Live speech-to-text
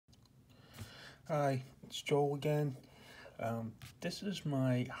Hi, it's Joel again. This is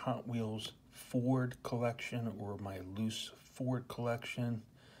my Hot Wheels Ford collection or my loose Ford collection.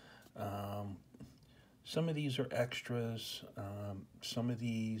 Um, some of these are extras. Some of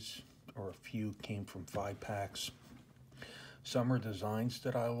these, or a few, came from 5 packs. Some are designs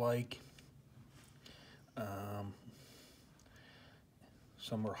that I like. Um,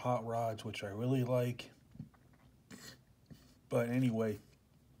 some are hot rods, which I really like. But anyway,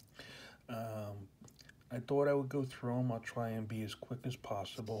 um, I thought I would go through them. I'll try and be as quick as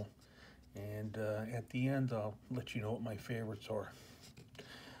possible. And at the end, I'll let you know what my favorites are.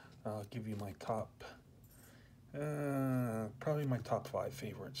 I'll give you my probably my top 5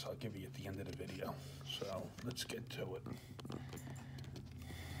 favorites. I'll give you at the end of the video. So let's get to it.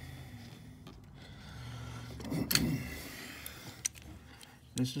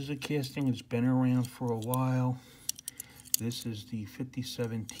 This is a casting that's been around for a while. This is the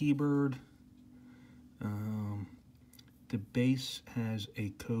 57 T-Bird. The base has a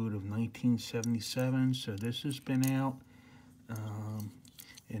code of 1977, so this has been out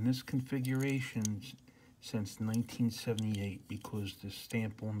in this configuration since 1978 because the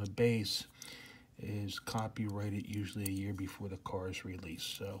stamp on the base is copyrighted usually a year before the car is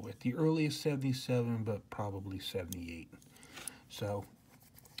released. So at the earliest 77, but probably 78. So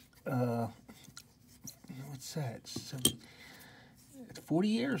what's that? 40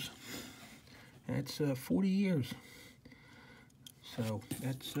 years. That's 40 years. So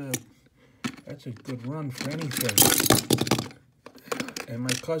that's a good run for anything. And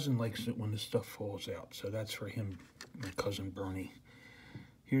my cousin likes it when the stuff falls out. So that's for him, my cousin Bernie.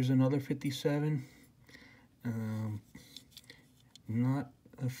 Here's another 57. Not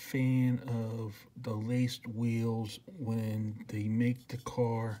a fan of the laced wheels when they make the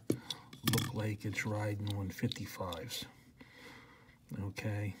car look like it's riding on 55s.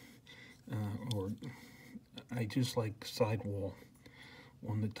 Okay. Or I just like sidewall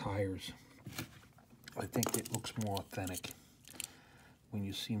on the tires. I think it looks more authentic when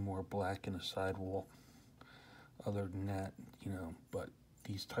you see more black in the sidewall. Other than that, but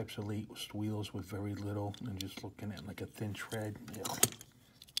these types of laced wheels with very little and just looking at like a thin tread,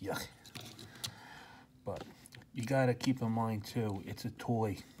 yuck. But you gotta keep in mind too, it's a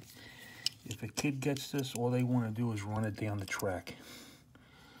toy. If a kid gets this, all they want to do is run it down the track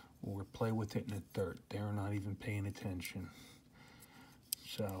or play with it in the dirt. They're not even paying attention.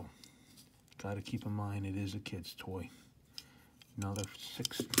 So, gotta keep in mind it is a kid's toy. Another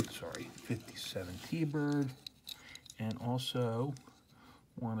 57 T-Bird, and also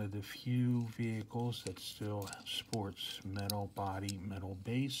one of the few vehicles that still sports metal body, metal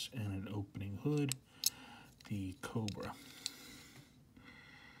base, and an opening hood, the Cobra.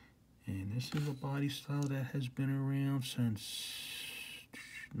 And this is a body style that has been around since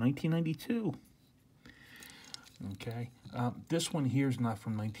 1992. Okay, this one here is not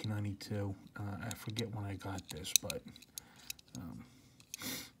from 1992. I forget when I got this, but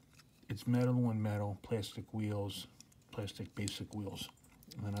it's metal on metal, plastic wheels, plastic basic wheels.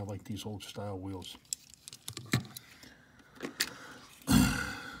 And I like these old style wheels.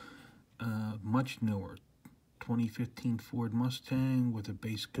 Much newer, 2015 Ford Mustang with a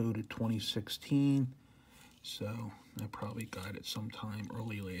base code of 2016. So I probably got it sometime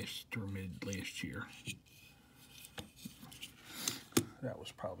early last or mid last year. That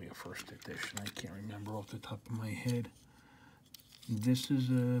was probably a first edition. I can't remember off the top of my head. This is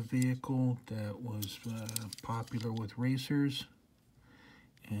a vehicle that was popular with racers.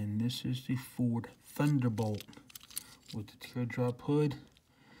 And this is the Ford Thunderbolt with the teardrop hood.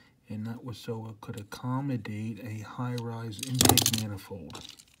 And that was so it could accommodate a high-rise intake manifold.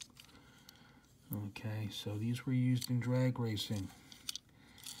 Okay, so these were used in drag racing.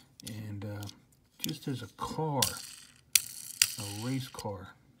 And just as a car, a race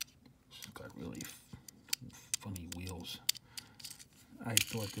car, it's got really funny wheels. I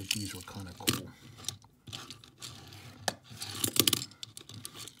thought that these were kind of cool.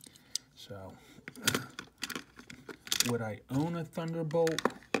 So, would I own a Thunderbolt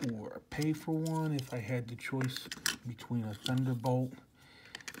or pay for one if I had the choice between a Thunderbolt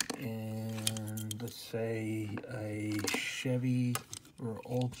and, let's say, a Chevy or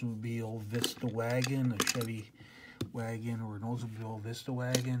Oldsmobile Vista wagon, a Chevy wagon or an Oldsmobile Vista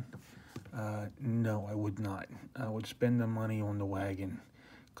wagon? No, I would not. I would spend the money on the wagon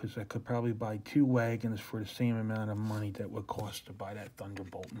because I could probably buy 2 wagons for the same amount of money that would cost to buy that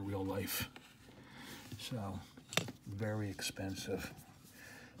Thunderbolt in real life. So, very expensive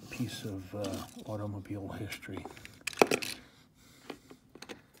piece of automobile history.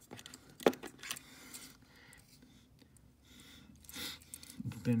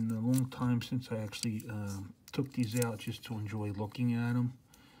 been a long time since I actually took these out just to enjoy looking at them.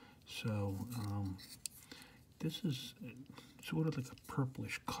 So this is sort of like a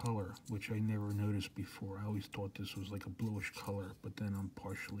purplish color, which I never noticed before. I always thought this was like a bluish color, but then I'm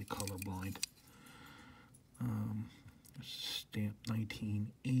partially colorblind. Stamp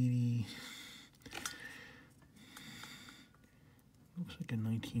 1980. Looks like a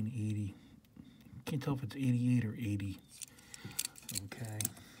 1980. Can't tell if it's 88 or 80. Okay.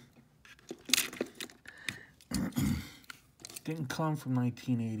 Didn't come from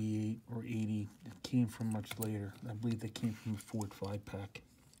 1988 or 80. It came from much later. I believe they came from the Ford 5-pack.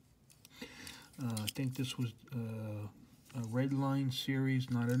 I think this was a Redline series,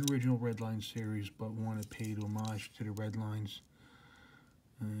 not an original Redline series, but one that paid homage to the Redlines.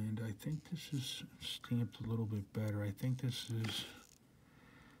 And I think this is stamped a little bit better. I think this is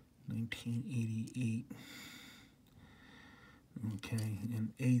 1988. Okay,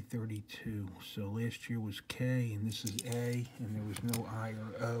 and A32. So last year was K, and this is A, and there was no I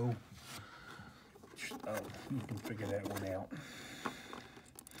or O. Oh, you can figure that one out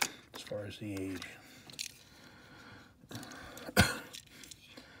as far as the age.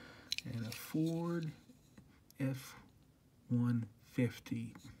 And a Ford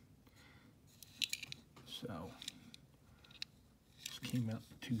F-150. So this came out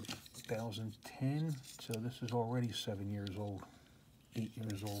in 2010, so this is already 7 years old, 8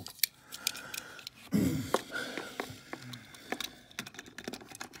 years old.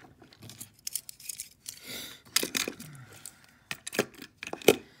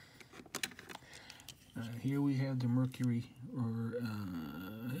 Here we have the Mercury, or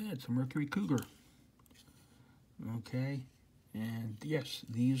yeah, it's a Mercury Cougar. Okay, and yes,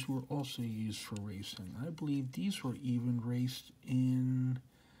 these were also used for racing. I believe these were even raced in,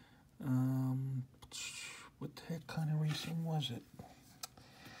 what the heck kind of racing was it?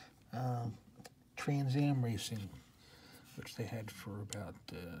 Trans Am racing, which they had for about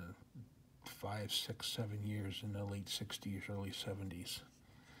 5, 6, 7 years in the late 60s, early 70s.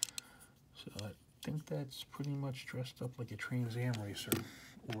 So I think that's pretty much dressed up like a Trans Am racer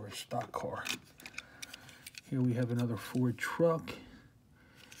or a stock car. Here we have another Ford truck,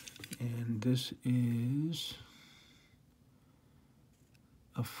 and this is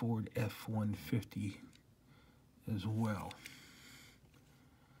a Ford F-150 as well.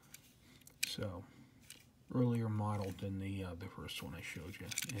 So earlier model than the first one I showed you,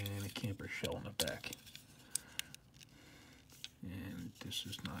 and a camper shell in the back. And this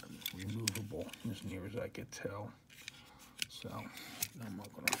is not removable as near as I could tell, so I'm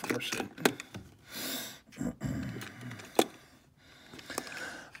not going to force it.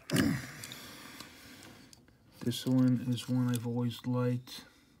 This one is one I've always liked.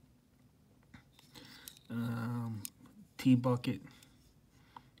 T-Bucket.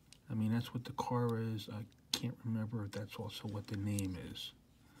 I mean, that's what the car is. I can't remember if that's also what the name is.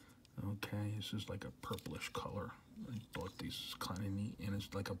 Okay, this is like a purplish color. I thought this is kind of neat, and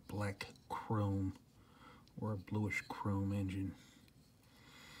it's like a black chrome or a bluish chrome engine.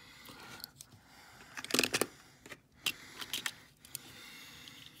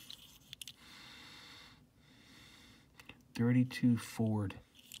 '32 Ford.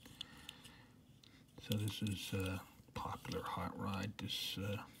 So this is a popular hot rod. This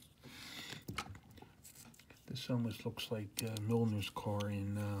almost looks like Milner's car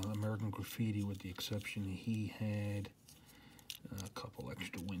in American Graffiti, with the exception he had a couple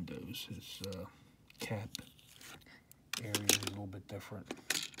extra windows. His cap area is a little bit different.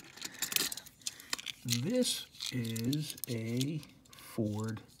 This is a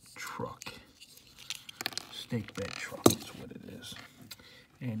Ford truck. Snake bed truck is what it is.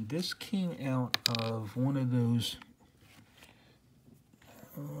 And this came out of one of those,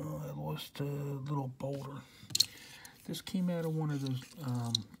 I lost a little boulder. This came out of one of those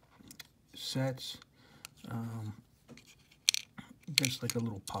sets. Just like a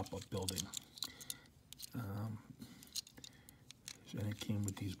little pop-up building. And it came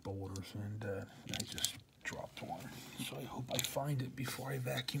with these boulders, and I just dropped one. So I hope I find it before I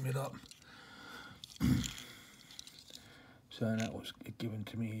vacuum it up. So that was given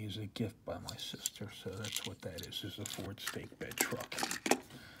to me as a gift by my sister. So that's what that is a Ford stake bed truck.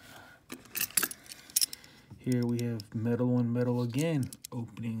 Here we have Metal on Metal again,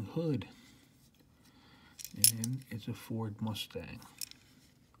 opening hood. And it's a Ford Mustang.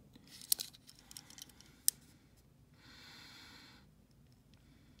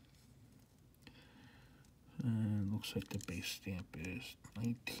 And looks like the base stamp is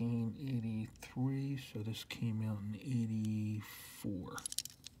 1983, so this came out in '84.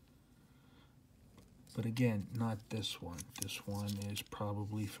 But again, not this one. This one is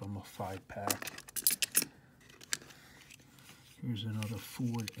probably from a 5-pack. Here's another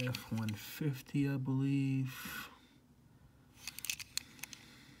Ford F-150, I believe.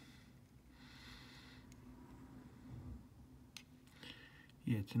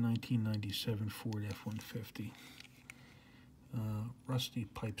 Yeah, it's a 1997 Ford F-150. Rusty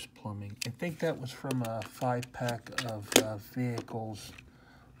Pipes Plumbing. I think that was from a 5-pack of vehicles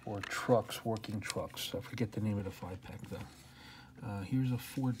or trucks, working trucks. I forget the name of the 5-pack though. Here's a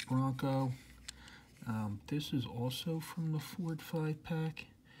Ford Bronco. This is also from the Ford 5-pack.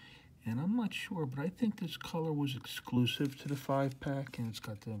 And I'm not sure, but I think this color was exclusive to the 5-pack, and it's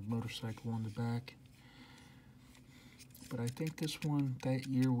got the motorcycle on the back. But I think this one, that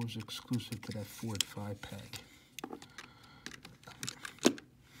year, was exclusive to that Ford 5-pack.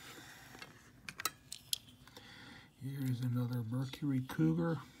 Here's another Mercury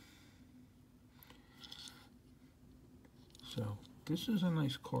Cougar. So, this is a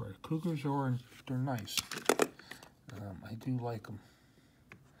nice car. Cougars they're nice. I do like them.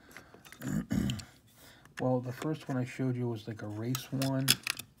 Well, the first one I showed you was like a race one.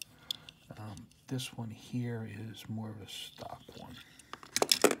 This one here is more of a stock one.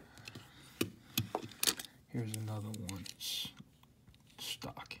 Here's another one. It's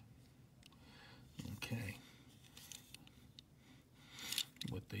stock. Okay.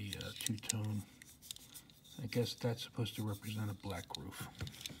 With the two-tone. I guess that's supposed to represent a black roof.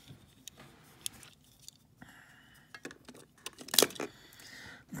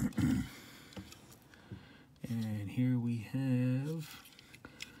 And here we have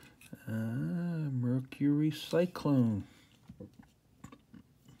Mercury Cyclone.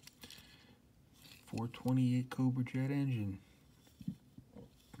 428 Cobra Jet engine.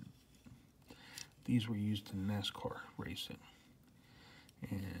 These were used in NASCAR racing.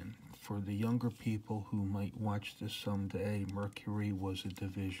 And for the younger people who might watch this someday, Mercury was a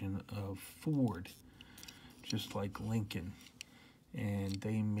division of Ford, just like Lincoln. And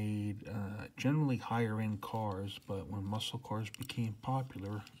they made generally higher-end cars, but when muscle cars became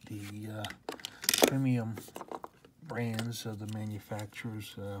popular, the premium brands of the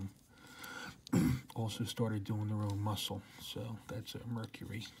manufacturers also started doing their own muscle. So that's a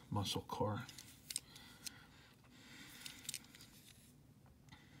Mercury muscle car.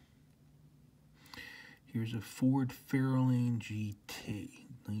 Here's a Ford Fairlane GT,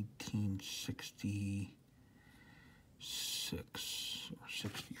 1966 or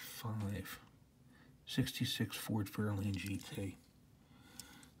 65. 66 Ford Fairlane GT.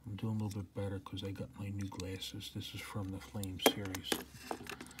 I'm doing a little bit better because I got my new glasses. This is from the Flame series.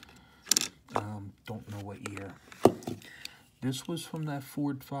 Don't know what year. This was from that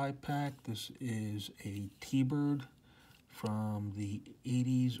Ford 5-pack. This is a T-Bird from the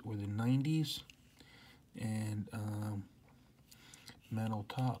 80s or the 90s. And metal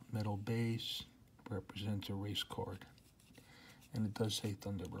top, metal base, represents a race card. And it does say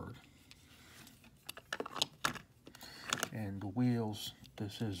Thunderbird. And the wheels,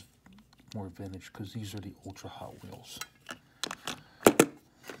 this is more vintage because these are the Ultra Hot Wheels.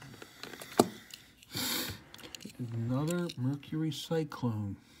 Another Mercury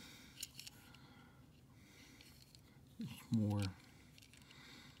Cyclone.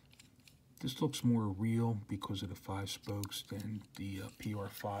 This looks more real because of the 5 spokes than the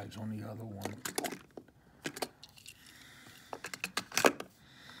PR5s on the other one.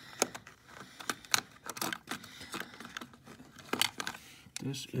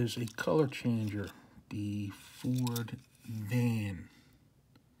 This is a color changer, the Ford Van.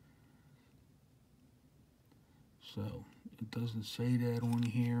 So, it doesn't say that on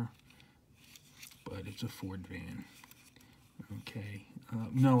here, but it's a Ford Van. Okay.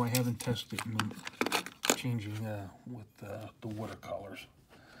 No, I haven't tested changing with the watercolors.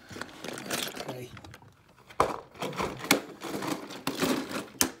 Okay.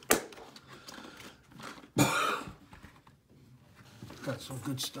 Got some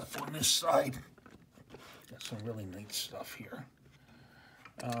good stuff on this side. Got some really nice stuff here.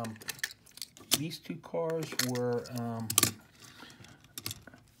 These two cars were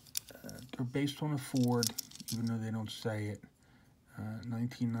they're based on a Ford, even though they don't say it.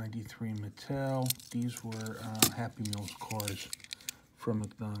 1993 Mattel. These were Happy Meals cars from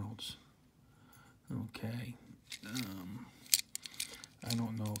McDonald's. Okay. I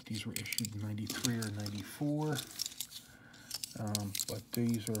don't know if these were issued in 93 or 94. But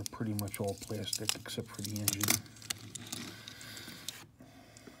these are pretty much all plastic except for the engine.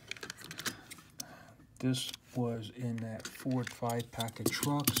 This was in that Ford 5-pack of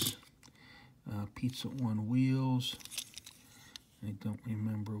trucks. Pizza on Wheels. I don't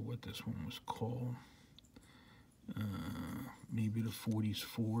remember what this one was called. Maybe the 40s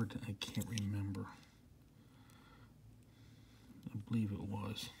Ford. I can't remember. I believe it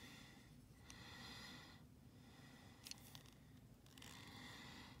was.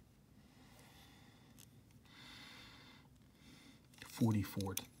 '40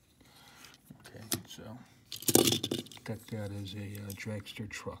 Ford. Okay, so decked out as a dragster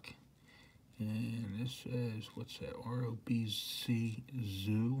truck. And this says, what's that? ROBC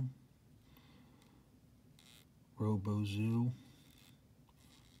Zoo. Robo Zoo.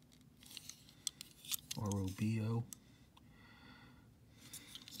 ROBO.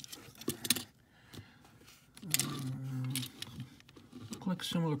 Look like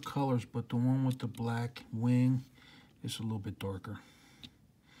similar colors, but the one with the black wing is a little bit darker.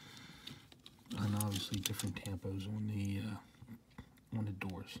 And obviously different tampos on the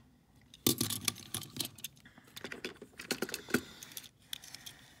doors.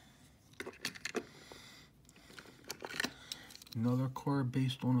 Another car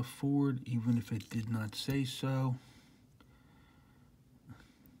based on a Ford, even if it did not say so.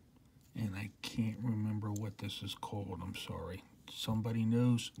 And I can't remember what this is called, I'm sorry. Somebody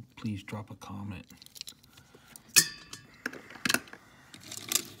knows, please drop a comment.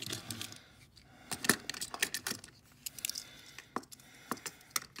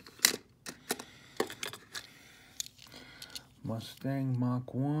 Mustang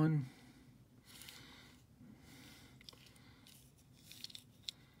Mach 1.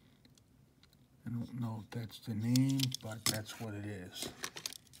 I don't know if that's the name, but that's what it is.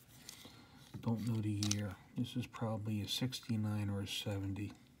 Don't know the year. This is probably a 69 or a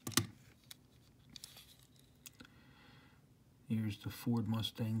 70. Here's the Ford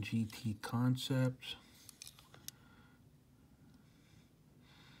Mustang GT concept.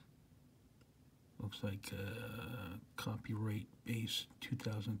 Looks like copyright base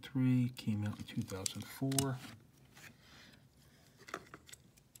 2003, came out in 2004.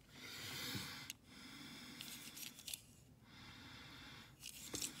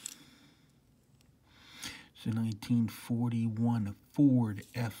 It's a 1941 Ford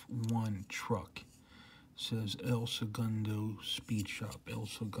F1 truck. Says El Segundo Speed Shop. El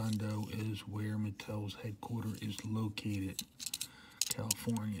Segundo is where Mattel's headquarters is located,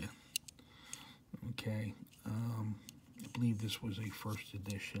 California. Okay, I believe this was a first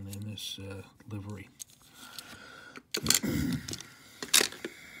edition in this livery.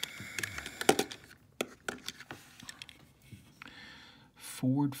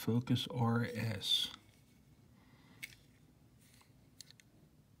 Ford Focus RS.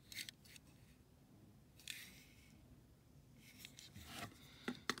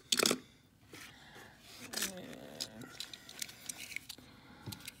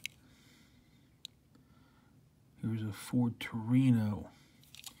 Here's a Ford Torino.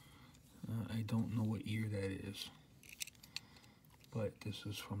 I don't know what year that is, but this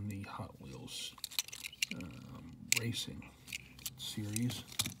is from the Hot Wheels racing series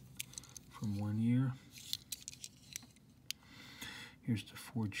from one year. Here's the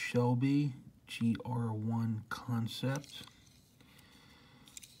Ford Shelby GR1 concept.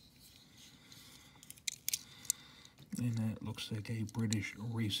 And that looks like a British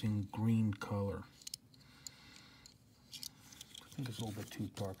racing green color. I think it's a little bit too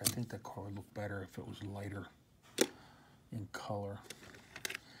dark. I think that car would look better if it was lighter in color.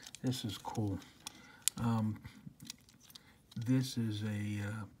 This is cool. This is a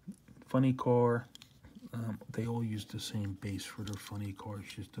funny car. They all use the same base for their funny cars,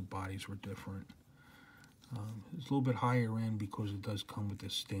 just the bodies were different. It's a little bit higher end because it does come with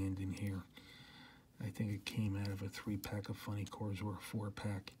this stand in here. I think it came out of a 3-pack of funny cars or a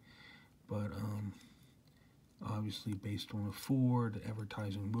 4-pack. But obviously based on a Ford,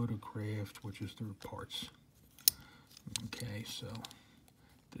 Advertising Motorcraft, which is their parts. Okay, so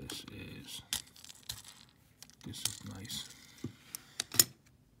this is nice.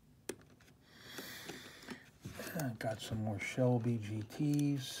 Got some more Shelby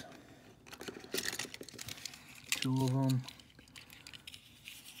GTs. 2 of them.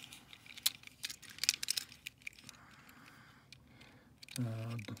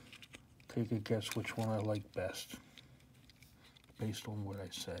 Take a guess which one I like best, based on what I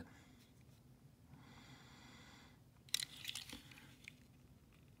said.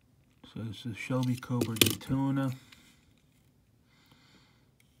 So this is Shelby Cobra Daytona.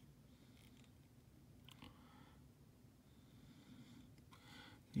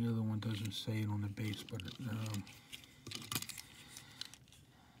 The other one doesn't say it on the base, but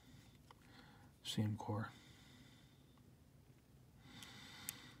same car.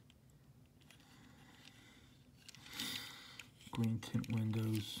 Green tint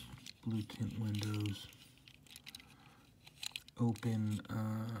windows, blue tint windows. open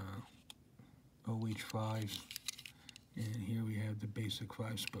OH5s, and here we have the basic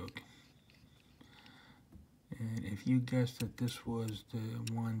 5-spoke. And if you guessed that this was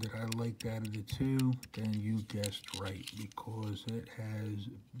the one that I liked out of the two, then you guessed right, because it has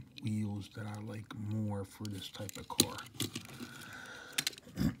wheels that I like more for this type of car.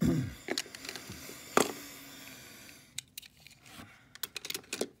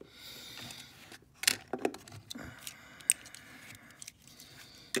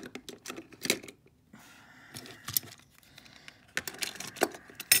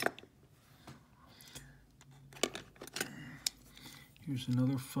 Here's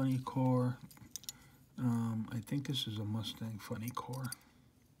another funny car. I think this is a Mustang funny car.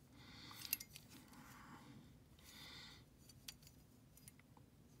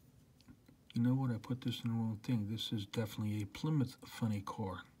 You know what? I put this in the wrong thing. This is definitely a Plymouth funny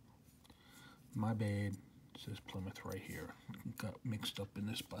car. My bad. It says Plymouth right here. Got mixed up in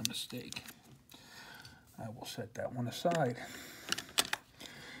this by mistake. I will set that one aside.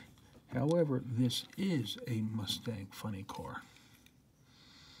 However, this is a Mustang funny car.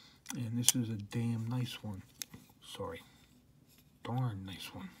 And this is a damn nice one. Sorry. Darn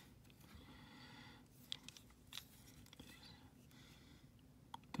nice one.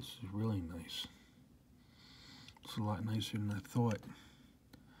 This is really nice. It's a lot nicer than I thought.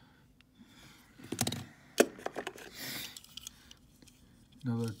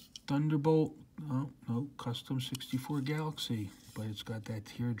 Another Thunderbolt. Oh, no, custom 64 Galaxy. But it's got that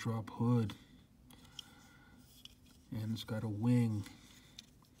teardrop hood. And it's got a wing.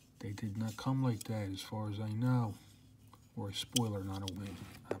 They did not come like that as far as I know. Or a spoiler, not a wing.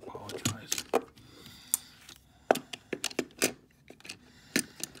 I apologize.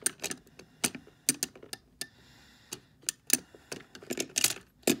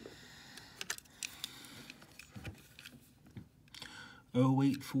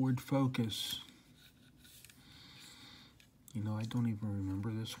 '08 Ford Focus. You know, I don't even remember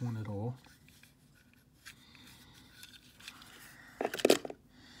this one at all.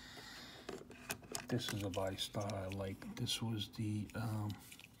 This is a body style I like. This was the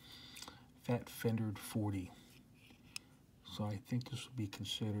Fat Fendered 40. So I think this would be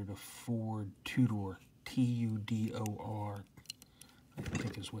considered a Ford two-door, T-U-D-O-R, I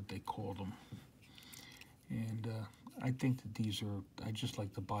think is what they called them. And I think that these are, I just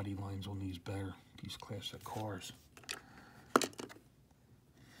like the body lines on these better, these classic cars.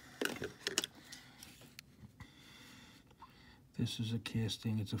 This is a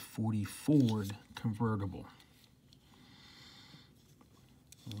casting, it's a 40 Ford convertible.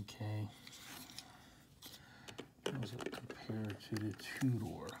 Okay. How does it compare to the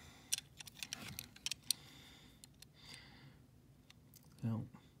two-door? Now,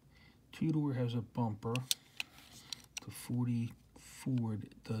 two-door has a bumper. The 40 Ford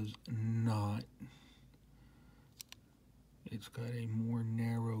does not. It's got a more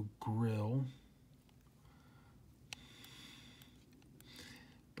narrow grille.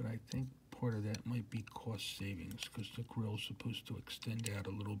 But I think part of that might be cost savings, because the grill is supposed to extend out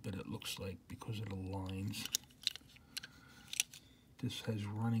a little bit, it looks like, because of the lines. This has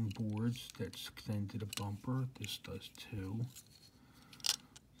running boards that extend to the bumper. This does too.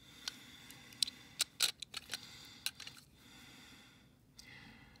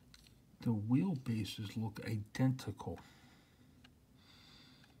 The wheelbases look identical.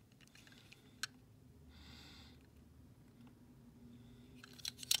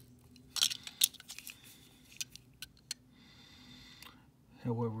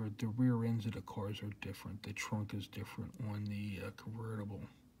 However, the rear ends of the cars are different. The trunk is different on the convertible.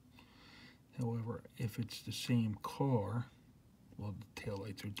 However, if it's the same car, well, the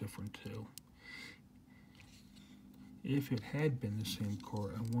taillights are different too. If it had been the same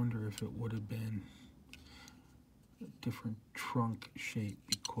car, I wonder if it would have been a different trunk shape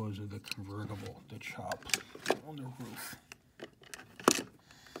because of the convertible, the chop on the roof.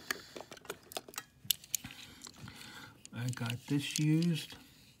 I got this used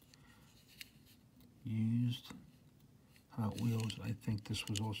Hot Wheels. I think this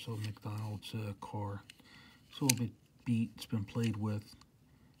was also McDonald's car. It's a little bit beat. It's been played with.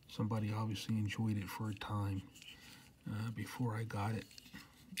 Somebody obviously enjoyed it for a time before I got it.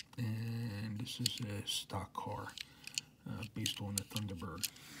 And this is a stock car based on the Thunderbird.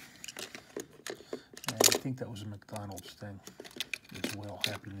 And I think that was a McDonald's thing as well,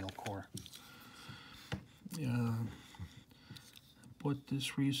 Happy Meal car. Bought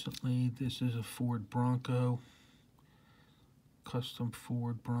this recently. This is a Ford Bronco. Custom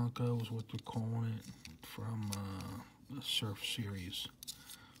Ford Bronco is what they're calling it, from a surf series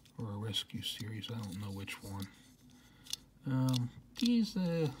or a rescue series. I don't know which one. These,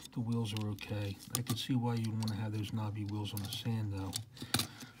 the wheels are okay. I can see why you'd want to have those knobby wheels on the sand though.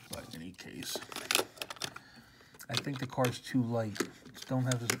 But in any case, I think the car's too light.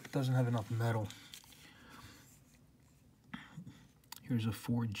 It doesn't have enough metal. Here's a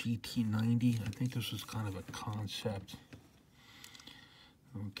Ford GT90. I think this is kind of a concept.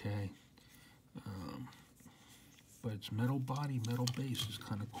 Okay. But it's metal body, metal base is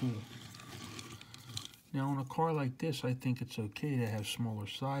kind of cool. Now on a car like this, I think it's okay to have smaller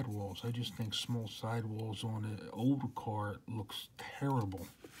sidewalls. I just think small sidewalls on an older car looks terrible.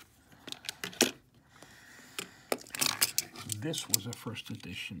 This was a first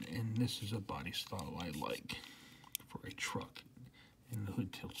edition, and this is a body style I like for a truck. And the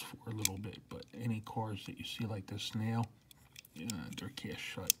hood tilts for a little bit, but any cars that you see like this now, they're cast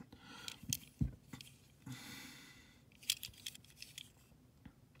shut.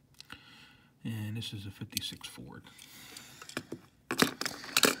 And this is a 56 Ford.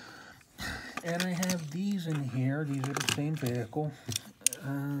 And I have these in here. These are the same vehicle.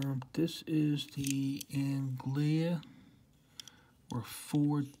 This is the Anglia or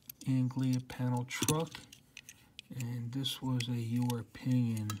Ford Anglia panel truck. And this was a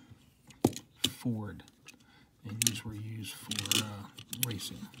European Ford. And these were used for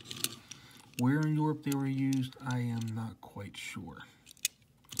racing. Where in Europe they were used, I am not quite sure.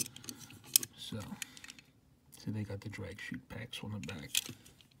 So they got the drag chute packs on the back.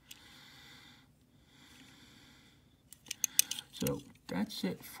 So that's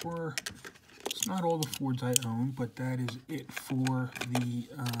it for, it's not all the Fords I own, but that is it for the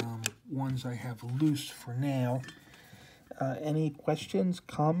ones I have loose for now. Any questions,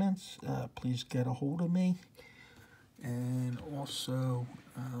 comments, please get a hold of me. And also,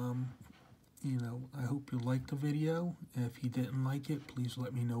 you know, I hope you liked the video. If you didn't like it, please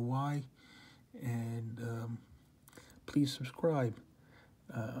let me know why. And please subscribe.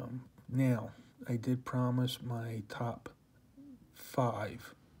 Now, I did promise my top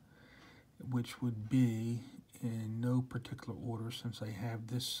 5, which would be in no particular order since I have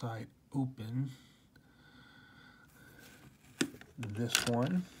this side open. This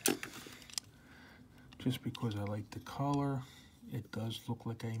one, just because I like the color. It does look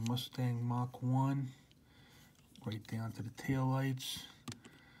like a Mustang Mach 1, right down to the taillights,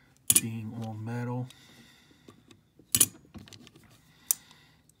 being all metal.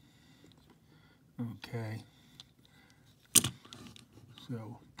 Okay,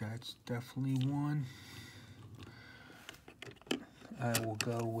 so that's definitely one. I will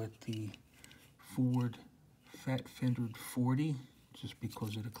go with the Ford Fat Fendered 40, just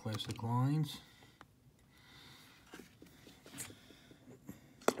because of the classic lines.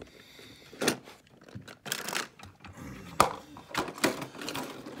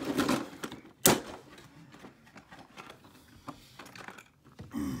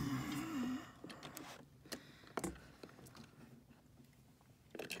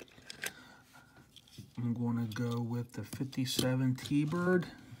 I'm going to go with the 57 T-Bird.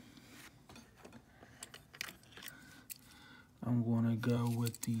 I'm going to go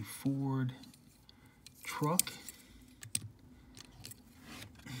with the Ford truck.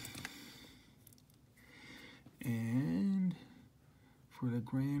 And for the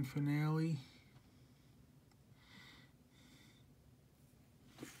grand finale,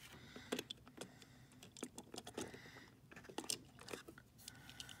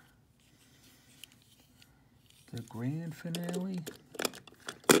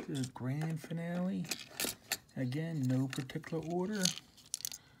 again, no particular order,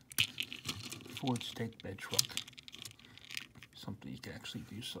 Ford stake bed truck. Something you can actually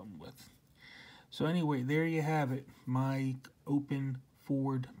do something with. So anyway, there you have it, my open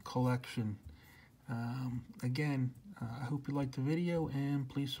Ford collection. Again, I hope you liked the video, and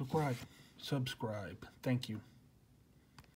please subscribe. Thank you.